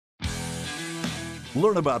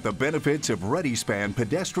Learn about the benefits of ReadySpan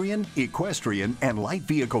pedestrian, equestrian, and light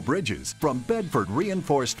vehicle bridges from Bedford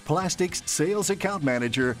Reinforced Plastics Sales Account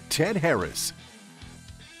Manager Ted Harris.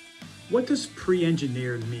 What does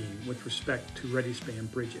pre-engineered mean with respect to ReadySpan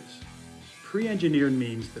bridges? Pre-engineered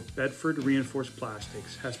means that Bedford Reinforced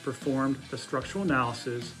Plastics has performed the structural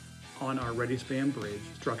analysis on our ReadySpan bridge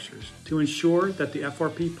structures to ensure that the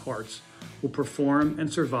FRP parts will perform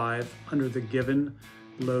and survive under the given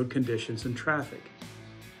load conditions and traffic.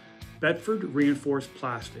 Bedford Reinforced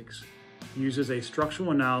Plastics uses a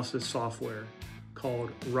structural analysis software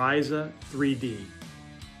called RISA 3D,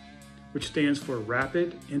 which stands for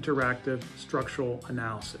Rapid Interactive Structural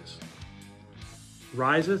Analysis.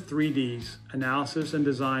 RISA 3D's analysis and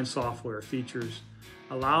design software features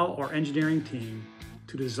allow our engineering team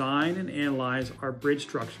to design and analyze our bridge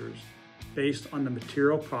structures based on the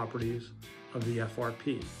material properties of the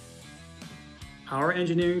FRP. Our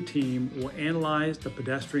engineering team will analyze the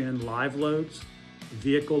pedestrian live loads,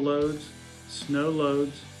 vehicle loads, snow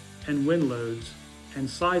loads, and wind loads, and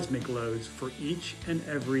seismic loads for each and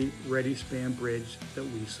every ReadySpan bridge that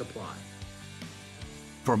we supply.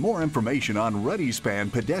 For more information on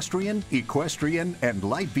ReadySpan pedestrian, equestrian, and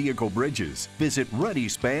light vehicle bridges, visit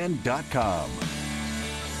ReadySpan.com.